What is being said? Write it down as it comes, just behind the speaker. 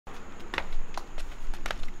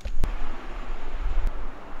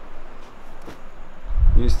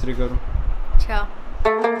ये इस्त्री करो। अच्छा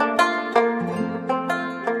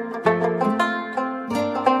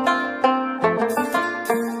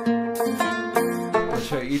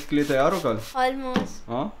अच्छा, ईद के लिए तैयार हो कल? ऑलमोस्ट।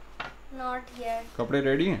 हाँ, नॉट येट। कपड़े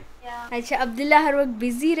रेडी हैं? अच्छा, अब्दुल्ला हर वक्त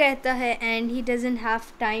बिजी रहता है and he doesn't have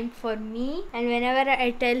time for me and whenever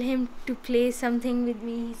I tell him to play something with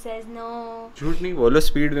me he says no. झूठ नहीं बोलो,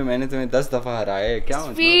 स्पीड में मैंने तुम्हें 10 दफा हराया है। क्या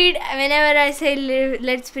मतलब? स्पीड, व्हेनेवर आई से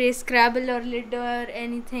लेट्स प्ले स्क्रैबल और लिडो और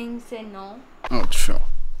एनीथिंग से नो। अच्छा,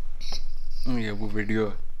 ये वो वीडियो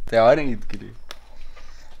तैयार है ईद के लिए?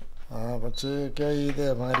 हाँ बच्चे, क्या ईद है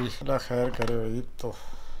हमारी, अल्लाह खैर करे। ईद तो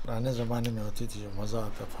पुराने ज़माने में होती थी, जो मज़ा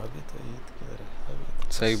आता था। अभी तो ईद की तरह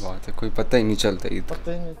सही बात है, कोई पता ही नहीं चलता ईद,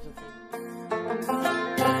 पता ही नहीं चलता।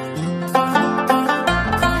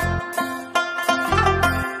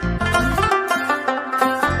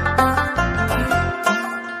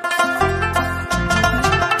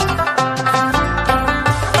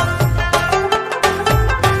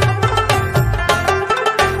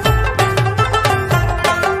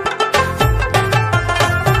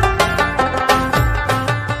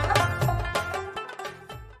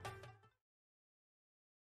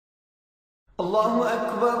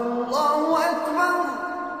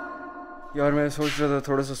 यार मैं सोच रहा था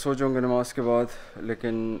थोड़ा सा सो जाऊंगा नमाज के बाद,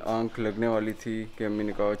 लेकिन आंख लगने वाली थी कि अम्मी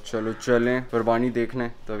ने कहा चलो चलें कुर्बानी देखने।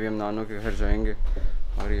 तो अभी हम नानों के घर जाएंगे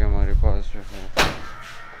और ये हमारे पास जो है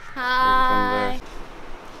हाय।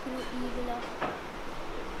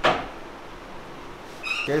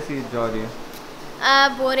 कैसी ईद जा रही है?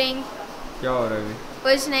 बोरिंग। क्या हो रहा है अभी?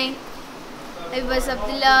 कुछ नहीं, अभी बस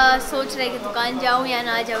अब्दुल्ला सोच रहे कि दुकान जाऊं या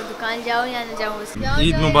ना जाऊं, दुकान जाऊं या ना जाऊं।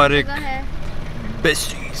 ईद मुबारक।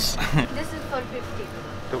 बेस्टीज। This is for 50।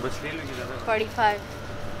 तो बस ले लो ज़्यादा। 45।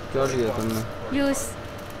 क्या लिया तुमने? जूस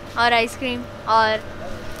और आइसक्रीम और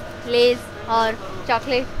लेज और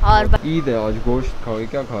चॉकलेट और ईद है आज, गोश्त खाओ।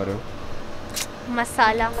 क्या खा रहे हो?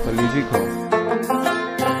 मसाला। कलीजी खाओ।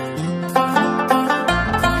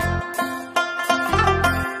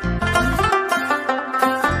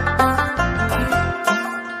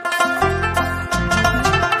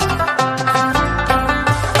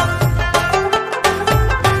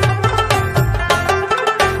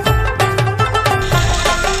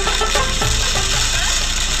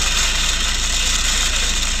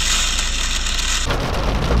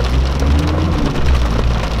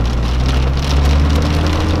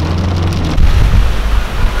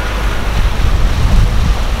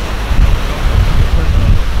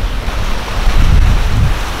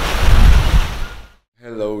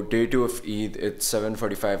 Day 2 of Eid. It's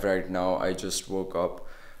 7:45 right now. I just woke up.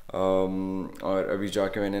 और अभी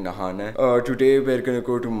जाके मैंने नहाना है. Today we're gonna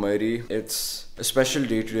go to Murray. It's a special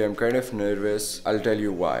day today. I'm kind of nervous. I'll tell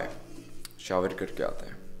you why. Shower करके आता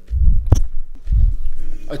है.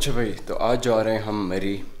 अच्छा भाई, तो आज जा रहे हैं हम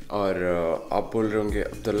मरी। और आप बोल रहे होंगे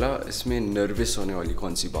अब्दुल्ला इसमें नर्वस होने वाली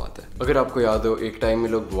कौन सी बात है? अगर आपको याद हो, एक टाइम में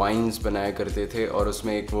लोग वाइन्स बनाया करते थे और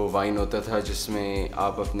उसमें एक वो वाइन होता था जिसमें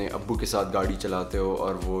आप अपने अब्बू के साथ गाड़ी चलाते हो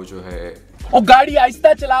और वो जो है ओ गाड़ी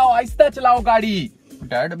आहिस्ता चलाओ गाड़ी।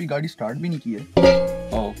 डैड अभी गाड़ी स्टार्ट भी नहीं की है।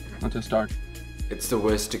 ओह अच्छा start. It's the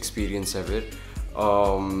worst experience ever.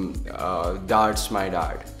 That's my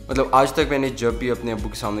dad. मतलब आज तक मैंने जब भी अपने अब्बू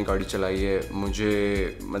के सामने गाड़ी चलाई है,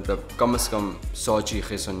 मुझे मतलब कम से कम 100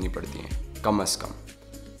 चीखें सुननी पड़ती हैं, कम से कम,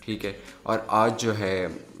 ठीक है। और आज जो है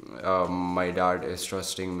my dad is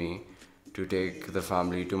trusting me to take the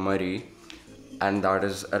family to मरी and that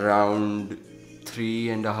is around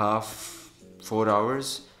 3.5-4 hours.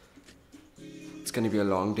 It's gonna be a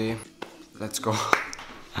long day. Let's go.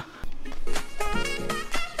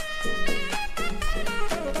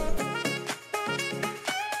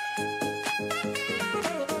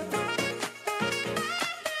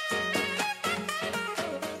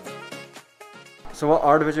 सुबह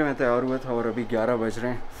 8 बजे मैं तैयार हुआ था और अभी 11 बज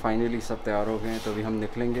रहे हैं। फाइनली सब तैयार हो गए हैं, तो अभी हम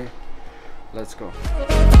निकलेंगे। Let's go.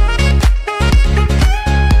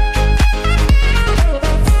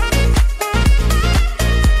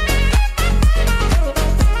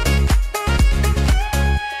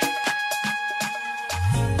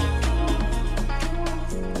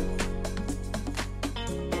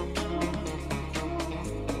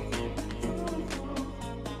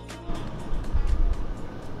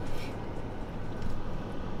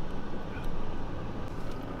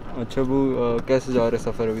 अच्छा अबू, कैसे जा रहे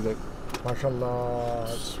सफ़र अभी तक?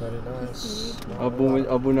 माशाल्लाह, इट्स वेरी नाइस।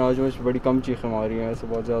 अबू ने आज मुझे बड़ी कम चीखें मारी हैं, ऐसे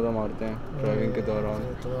बहुत ज़्यादा मारते हैं ड्राइविंग के दौरान।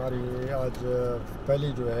 तुम्हारी आज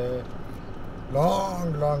पहली जो है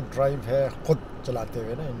लॉन्ग ड्राइव है, ख़ुद चलाते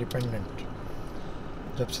हुए ना, इंडिपेंडेंट।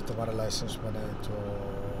 जब से तुम्हारा लाइसेंस बना है तो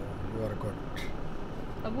यू आर गुड।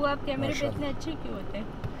 अबू आप कैमरे पे इतने अच्छे क्यों होते हैं?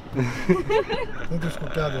 नहीं तो उसको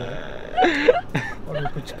क्या दो और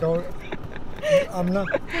कुछ कहो आमना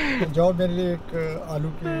जाओ मेरे लिए एक आलू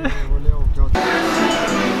के बोले वो क्या होता है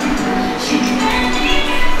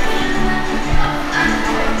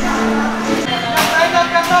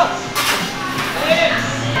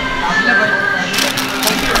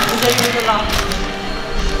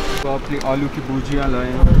तो आपने आलू की भुजिया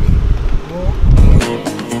लाए वो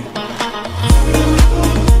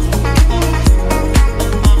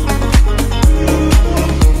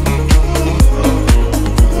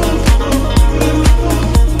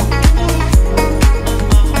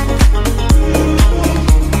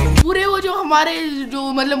हमारे जो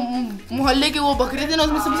मतलब मोहल्ले के वो बकरे थे ना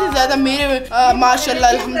उसमें सबसे ज्यादा मेरे माशाल्लाह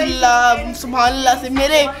अल्हम्दुलिल्लाह सुभान अल्लाह से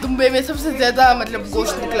मेरे दुम्बे में सबसे ज्यादा मतलब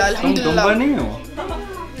गोश्त निकला अल्हम्दुलिल्लाह। नहीं हो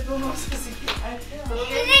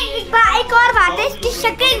एक और बात है इसकी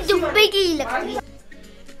शक्ल दुम्बे की लगती है।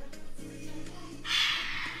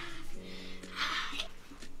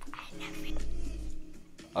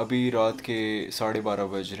 अभी रात के 12:30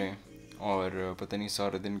 बज रहे हैं और पता नहीं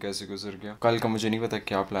सारा दिन कैसे गुजर गया। कल का मुझे नहीं पता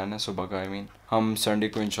क्या प्लान है सुबह का। हम संडे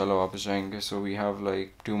को इंशाल्लाह वापस जाएंगे। So we have like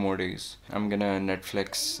 2 more days. I'm gonna Netflix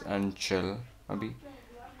and chill अभी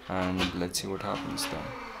and let's see what happens then.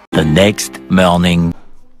 The next morning.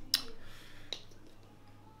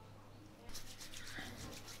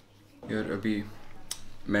 यार अभी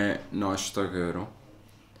मैं नाश्ता कर रहा हूँ।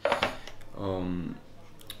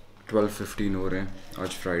 12:15 हो रहे हैं।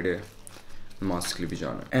 आज फ्राइडे है, नमाज के लिए भी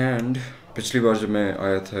जाना है। एंड पिछली बार जब मैं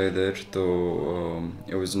आया था इधर तो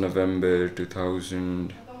it was November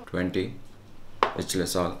 2020 पिछले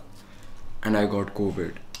साल and I got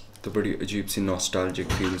COVID। तो बड़ी अजीब सी नॉस्टैल्जिक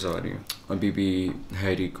फील्स आ रही हैं। अभी भी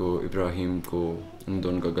हैरी को इब्राहिम को उन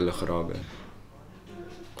दोनों का गला ख़राब है।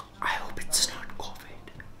 I hope it's not COVID।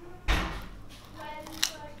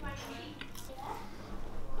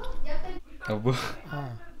 अब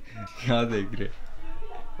क्या देख रहे?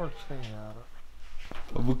 कुछ नहीं यार,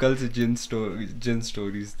 अबू कल से जिन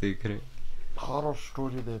स्टोरीज देख रहे। हॉरर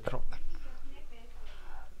स्टोरी देख रहा हूँ,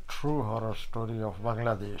 true horror story of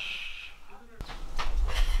Bangladesh.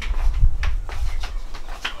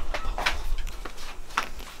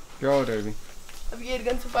 क्या हो रहा है अभी? अब ये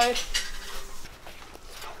गन से फायर।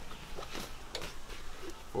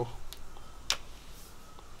 ओह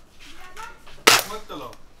मत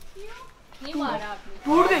चलाओ। नहीं मारा आपने।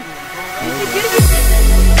 टूट गई।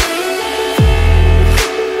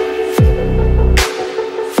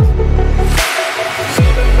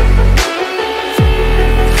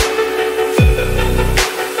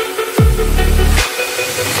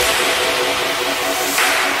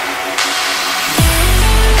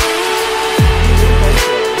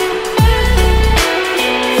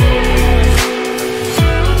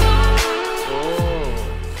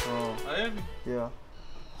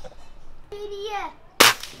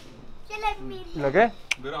 लगे?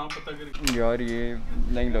 यार ये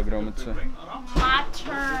नहीं लग रहा मुझसे।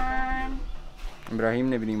 इब्राहिम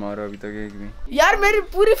ने भी नहीं मारा अभी तक एक भी। यार मेरे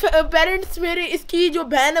पूरे पेरेंट्स, मेरे इसकी जो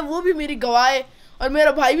बहन है वो भी मेरी गवाह है और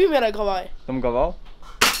मेरा भाई भी मेरा गवाह है। तुम गवाह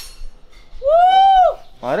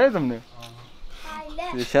मारे तुमने?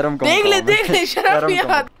 ये शर्म का देख ले शर्म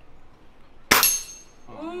यार।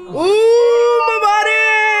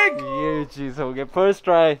 मुबारक। ये चीज हो गया। First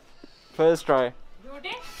try.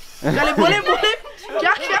 चले बोले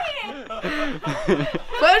क्या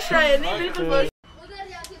फर्स्ट ट्राई है। नहीं बिल्कुल फर्स्ट। उधर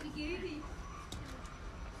जाके भी गिरी थी।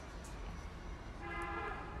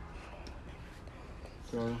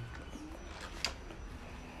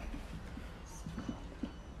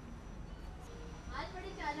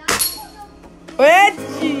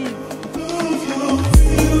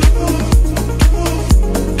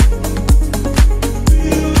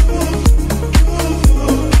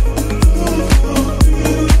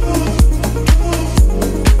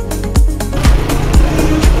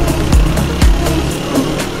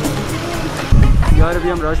 यार अभी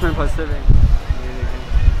हम रश में फंसे हुए हैं।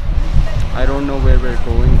 I don't know where we are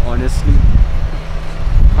going honestly.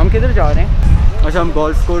 हम किधर जा रहे हैं? अच्छा हम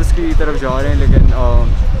गोल्फ कोर्स की तरफ जा रहे हैं, लेकिन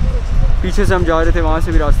पीछे से हम जा रहे थे वहाँ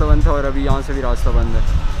से भी रास्ता बंद था और अभी यहाँ से भी रास्ता बंद है।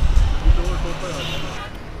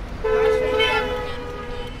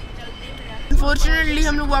 अनफॉर्चुनेटली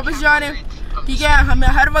हम लोग वापस जा रहे हैं। ठीक है, हमें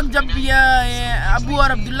हर वक्त जब ये अबू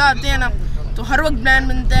और अब्दुल्ला आते हैं ना तो हर वक्त प्लान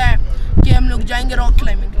बनता है कि हम लोग जाएंगे रॉक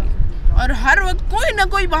क्लाइंबिंग के लिए और हर वक्त कोई ना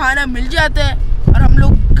कोई बहाना मिल जाता है और हम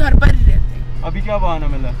लोग घर पर ही रहते हैं। अभी क्या बहाना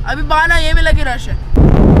मिला? अभी बहाना ये मिला कि रश है।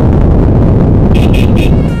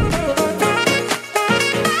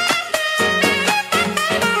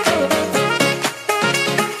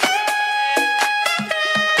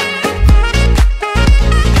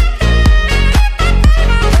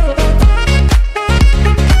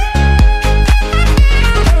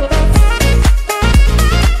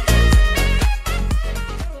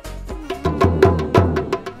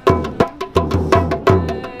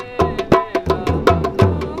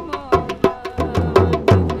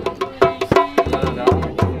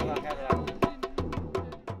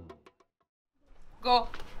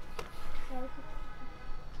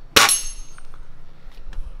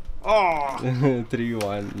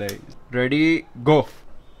 3-1. Nice. Ready? Go.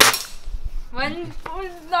 1.9.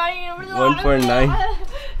 1.9.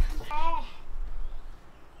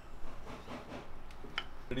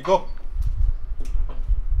 Ready, go.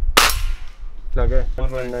 लगा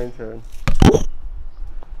 1.97.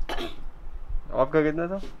 आपका कितना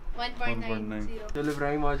था? 1.90. चलो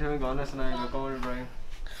इब्राहिम आज हमें गाना सुनाएगा. कौन Ibrahim?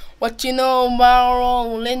 What you know about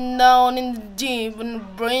rolling down in the Jeep when the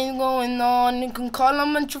brain's going on? You can call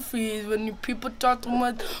them entrophies when you people talk too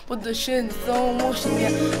much, but the shit's so emotion.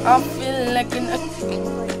 Yeah, I feel like a